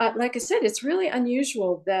 like I said, it's really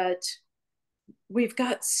unusual that we've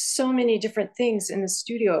got so many different things in the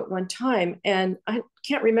studio at one time, and I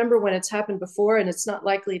can't remember when it's happened before, and it's not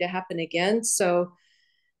likely to happen again. So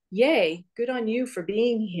yay, good on you for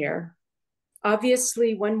being here.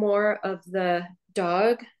 Obviously, one more of the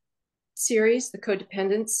dog series, the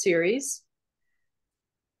codependent series.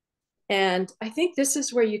 And I think this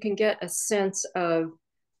is where you can get a sense of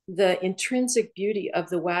the intrinsic beauty of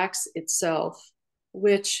the wax itself,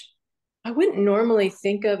 which I wouldn't normally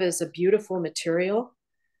think of as a beautiful material,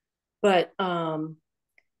 but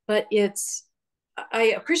it's,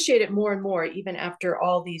 I appreciate it more and more even after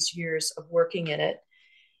all these years of working in it.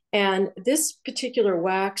 And this particular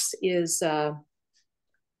wax is a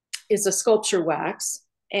sculpture wax,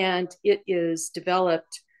 and it is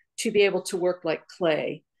developed to be able to work like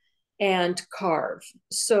clay and carve.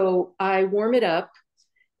 So I warm it up,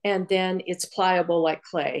 and then it's pliable like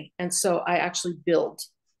clay. And so I actually build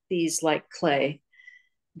these like clay.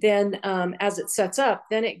 Then as it sets up,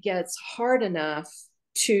 then it gets hard enough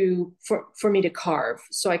for me to carve,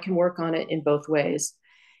 so I can work on it in both ways.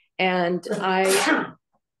 And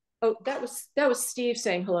Oh, that was Steve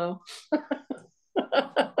saying hello.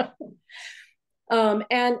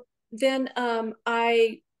 And then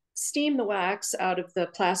I steam the wax out of the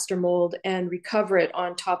plaster mold and recover it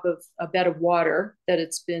on top of a bed of water that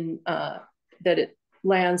that it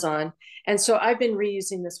lands on. And so I've been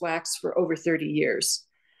reusing this wax for over 30 years.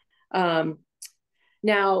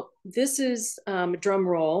 Now, this is drum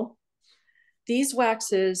roll. These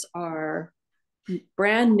waxes are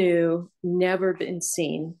brand new, never been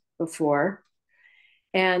seen before.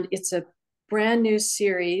 And it's a brand new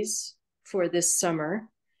series for this summer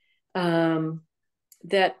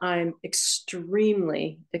that I'm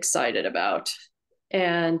extremely excited about.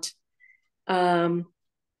 And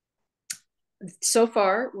so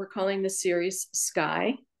far, we're calling the series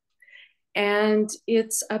Sky. And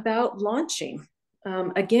it's about launching.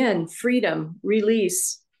 Again, freedom,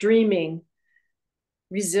 release, dreaming,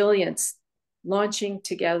 resilience, launching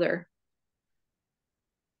together.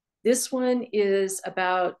 This one is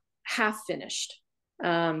about half finished.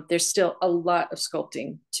 There's still a lot of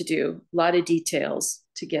sculpting to do, a lot of details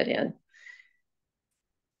to get in.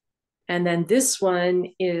 And then this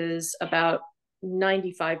one is about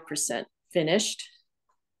 95% finished.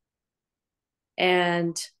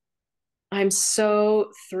 And I'm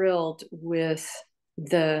so thrilled with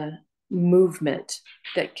the movement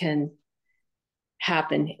that can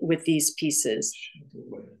happen with these pieces.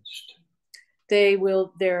 They're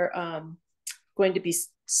going to be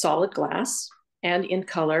solid glass and in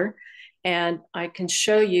color. And I can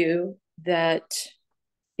show you that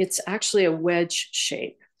it's actually a wedge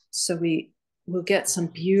shape. So we will get some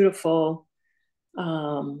beautiful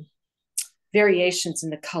variations in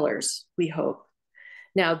the colors, we hope.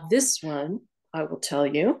 Now, this one, I will tell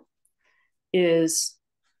you, is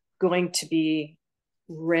going to be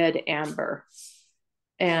red amber,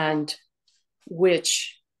 and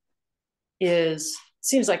which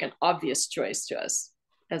seems like an obvious choice to us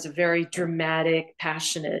as a very dramatic,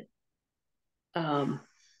 passionate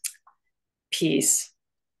piece.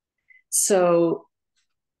 So,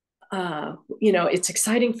 it's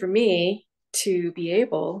exciting for me to be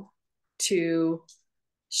able to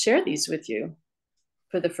share these with you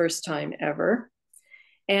for the first time ever.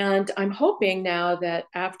 And I'm hoping now that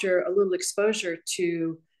after a little exposure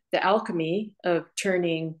to the alchemy of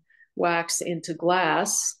turning wax into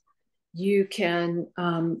glass, you can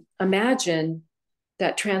imagine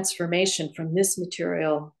that transformation from this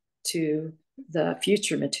material to the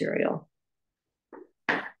future material.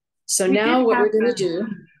 So now what we're going to do,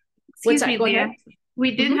 excuse me, Leah.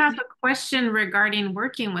 We did have a question regarding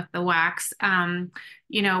working with the wax.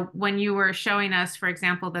 When you were showing us, for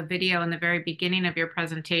example, the video in the very beginning of your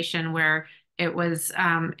presentation where it was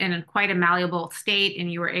in quite a malleable state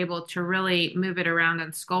and you were able to really move it around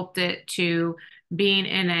and sculpt it to being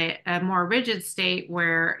in a more rigid state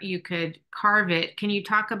where you could carve it. Can you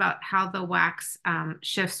talk about how the wax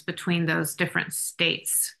shifts between those different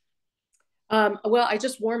states? Well, I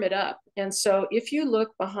just warm it up. And so if you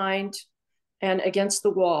look behind and against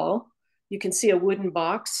the wall, you can see a wooden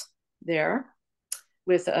box there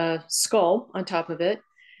with a skull on top of it.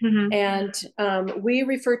 Mm-hmm. And we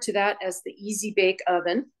refer to that as the easy bake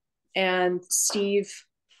oven. And Steve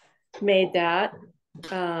made that.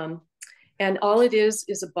 And all it is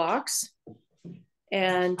a box.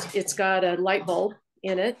 And it's got a light bulb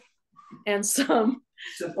in it and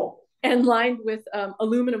and lined with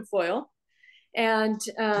aluminum foil. And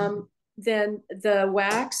then the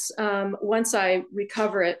wax, once I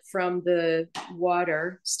recover it from the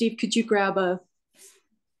water, Steve, could you grab a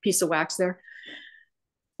piece of wax there?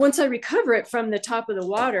 Once I recover it from the top of the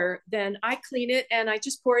water, then I clean it and I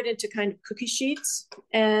just pour it into kind of cookie sheets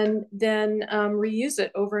and then reuse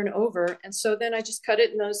it over and over. And so then I just cut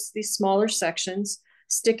it in these smaller sections,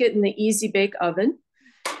 stick it in the easy bake oven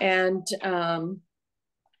and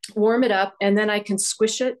warm it up. And then I can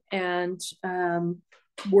squish it and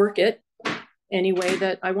work it any way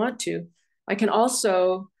that I want to. I can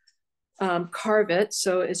also carve it.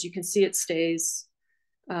 So as you can see, it stays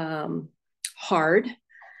hard.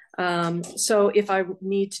 So if I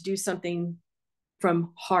need to do something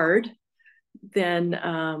from hard, then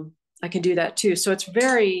I can do that too. So it's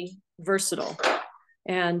very versatile.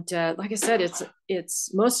 And like I said,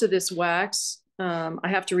 it's most of this wax. I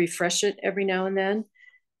have to refresh it every now and then,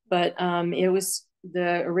 but it was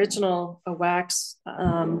the original wax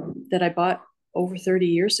that I bought over 30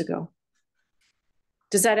 years ago.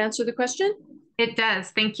 Does that answer the question? It does.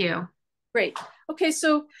 Thank you. Great. Okay,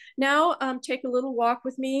 so now take a little walk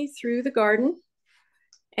with me through the garden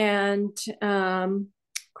and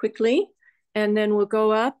quickly, and then we'll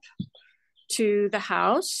go up to the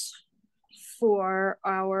house for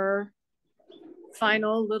our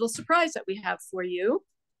final little surprise that we have for you.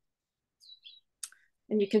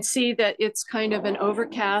 And you can see that it's kind of an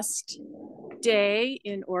overcast day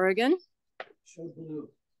in Oregon. Show blue.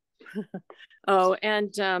 Oh,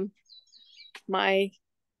 and my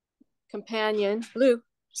companion, Blue,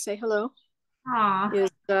 say hello, Aw.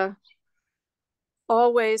 is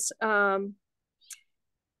always,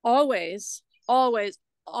 always, always,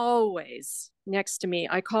 always next to me.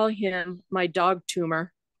 I call him my dog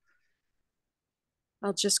tumor.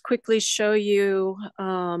 I'll just quickly show you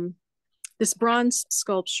this bronze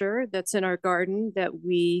sculpture that's in our garden that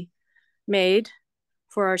we made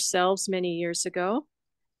for ourselves many years ago.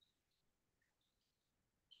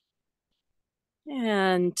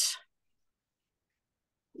 And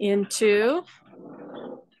into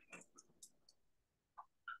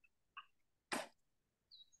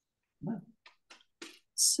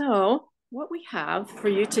so what we have for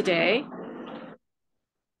you today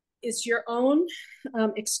is your own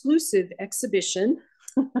exclusive exhibition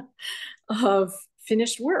of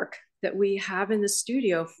finished work that we have in the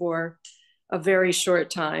studio for a very short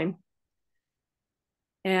time,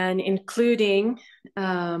 and including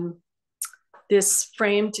this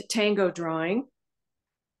framed tango drawing.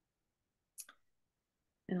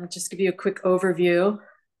 And I'll just give you a quick overview.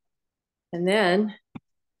 And then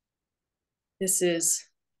this is,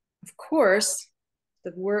 of course,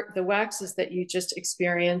 the waxes that you just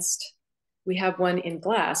experienced. We have one in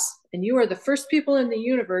glass, and you are the first people in the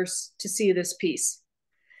universe to see this piece.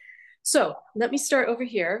 So let me start over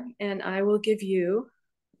here, and I will give you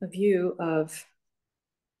a view of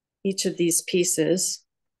each of these pieces.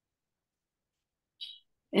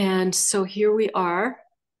 And so here we are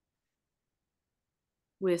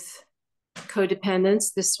with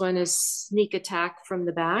Codependence. This one is Sneak Attack from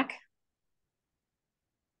the Back.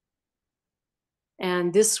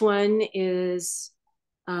 And this one is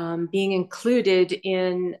being included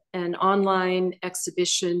in an online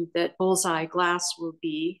exhibition that Bullseye Glass will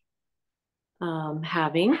be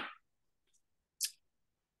having.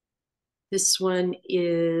 This one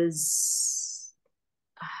is,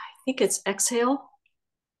 I think it's Exhale,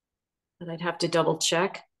 but I'd have to double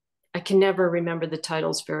check. I can never remember the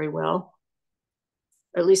titles very well,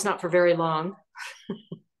 or at least not for very long.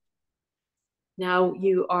 Now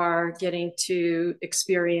you are getting to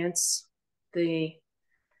experience the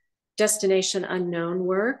Destination Unknown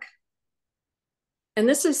work. And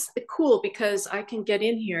this is cool because I can get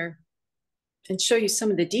in here and show you some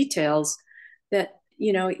of the details that,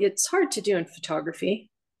 you know, it's hard to do in photography.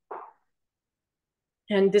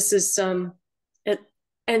 And this is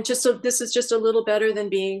this is just a little better than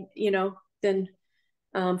being, you know, than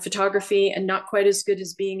photography, and not quite as good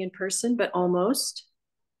as being in person, but almost.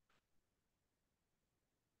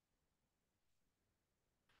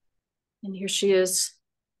 And here she is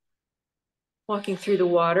walking through the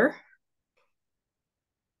water.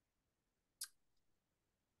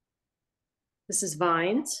 This is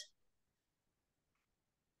Vines.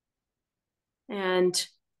 And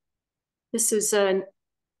this is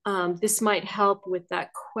this might help with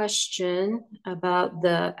that question about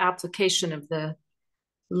the application of the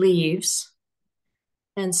leaves.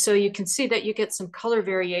 And so you can see that you get some color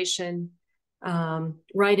variation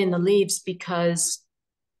right in the leaves because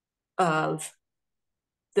of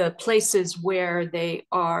the places where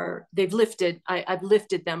they've lifted, I've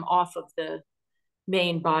lifted them off of the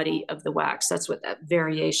main body of the wax. That's what that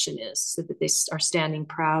variation is, so that they are standing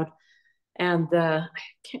proud. And I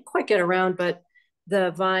can't quite get around, but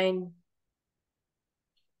the vine,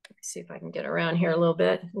 let me see if I can get around here a little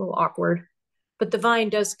bit, a little awkward, but the vine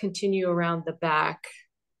does continue around the back.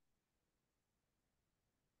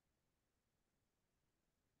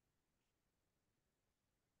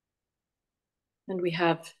 And we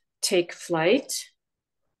have Take Flight.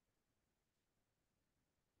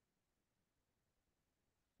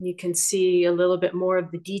 You can see a little bit more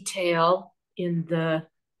of the detail in the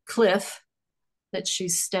cliff that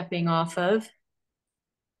she's stepping off of,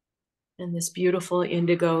 and this beautiful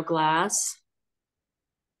indigo glass.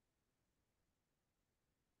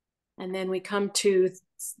 And then we come to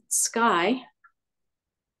Sky.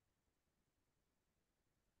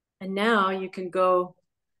 And now you can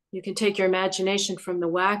take your imagination from the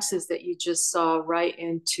waxes that you just saw right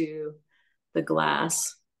into the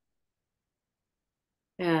glass.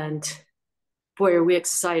 And boy, are we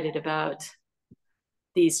excited about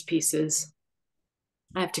these pieces.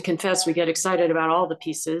 I have to confess, we get excited about all the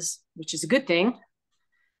pieces, which is a good thing.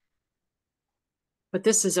 But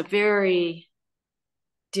this is a very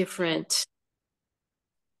different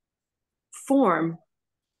form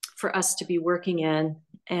for us to be working in.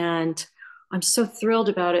 And I'm so thrilled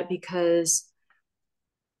about it because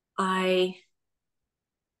I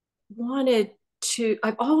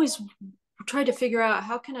I've always tried to figure out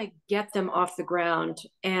how can I get them off the ground.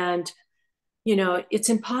 And, it's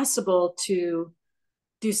impossible to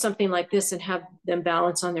do something like this and have them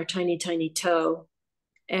balance on their tiny, tiny toe.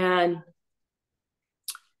 And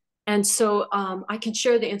so I can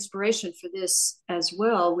share the inspiration for this as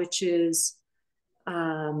well, which is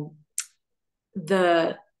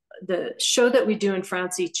the show that we do in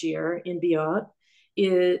France each year in Biot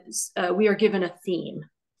is we are given a theme.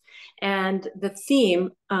 And the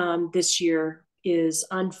theme this year is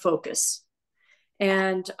unfocus.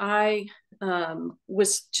 And I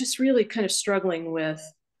was just really kind of struggling with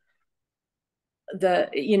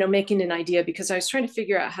making an idea, because I was trying to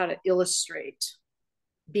figure out how to illustrate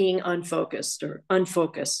being unfocused or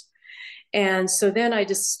unfocused. And so then I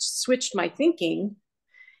just switched my thinking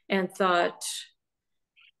and thought,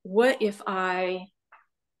 what if I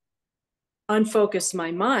unfocus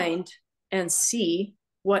my mind and see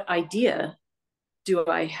what idea do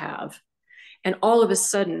I have? And all of a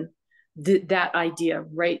sudden, that idea,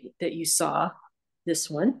 right, that you saw, this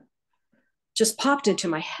one, just popped into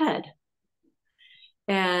my head.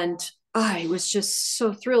 And I was just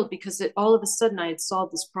so thrilled, because all of a sudden I had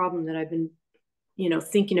solved this problem that I've been,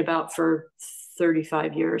 thinking about for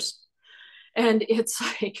 35 years. And it's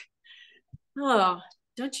like, oh,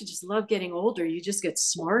 don't you just love getting older? You just get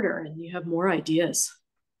smarter and you have more ideas.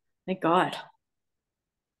 Thank God.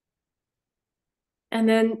 And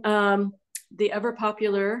then the ever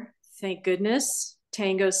popular, thank goodness,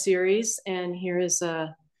 Tango series. And here is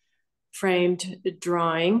a framed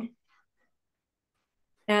drawing.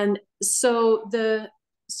 And so the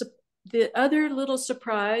other little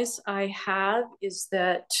surprise I have is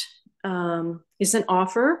that is an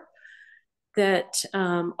offer that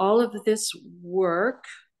all of this work,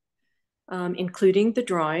 including the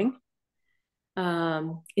drawing,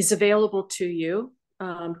 is available to you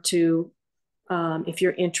if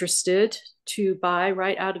you're interested, to buy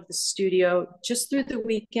right out of the studio just through the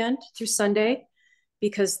weekend, through Sunday,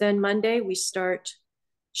 because then Monday we start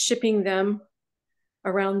shipping them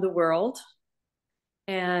around the world.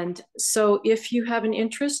 And so if you have an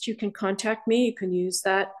interest, you can contact me. You can use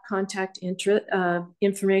that contact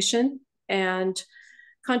information and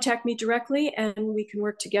contact me directly, and we can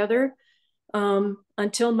work together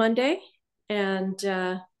until Monday. And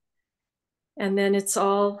then it's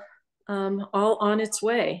all on its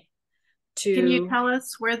way to. Can you tell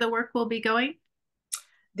us where the work will be going?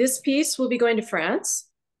 This piece will be going to France.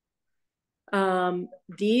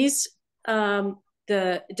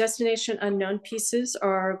 The Destination Unknown pieces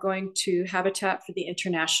are going to Habitat for the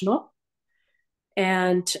International.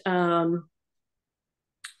 And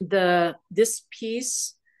this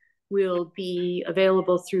piece will be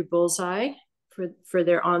available through Bullseye for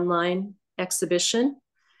their online exhibition.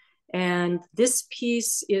 And this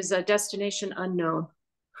piece is a Destination Unknown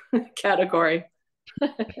category.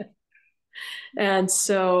 And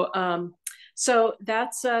so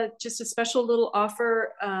that's just a special little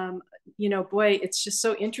offer. Boy, it's just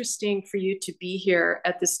so interesting for you to be here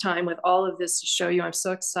at this time with all of this to show you. I'm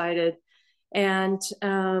so excited. And,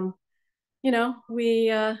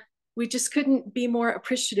 we just couldn't be more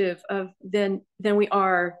appreciative than we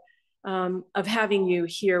are of having you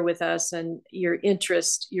here with us, and your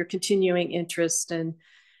interest, your continuing interest. And,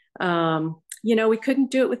 we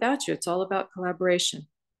couldn't do it without you. It's all about collaboration.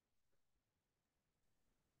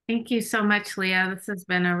 Thank you so much, Leah. This has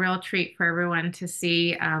been a real treat for everyone to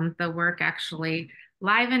see the work actually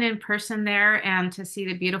live and in person there, and to see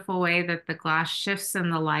the beautiful way that the glass shifts in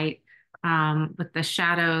the light with the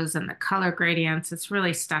shadows and the color gradients. It's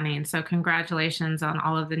really stunning. So congratulations on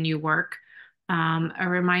all of the new work. A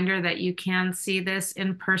reminder that you can see this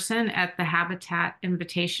in person at the Habitat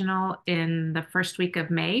Invitational in the first week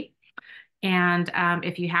of May. And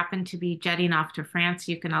if you happen to be jetting off to France,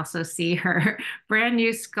 you can also see her brand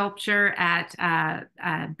new sculpture at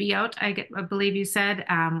Biot, I believe you said,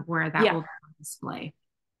 where that will be on display.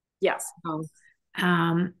 Yes. So,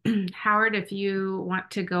 Howard, if you want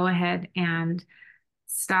to go ahead and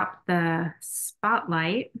stop the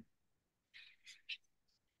spotlight.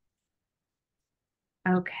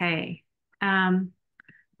 Okay.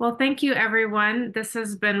 Well, thank you, everyone. This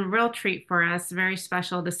has been a real treat for us. Very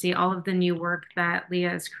special to see all of the new work that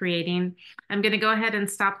Leah is creating. I'm going to go ahead and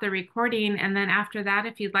stop the recording. And then after that,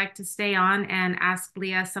 if you'd like to stay on and ask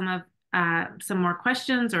Leah some more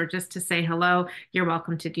questions, or just to say hello, you're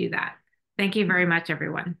welcome to do that. Thank you very much,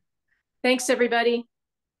 everyone. Thanks, everybody.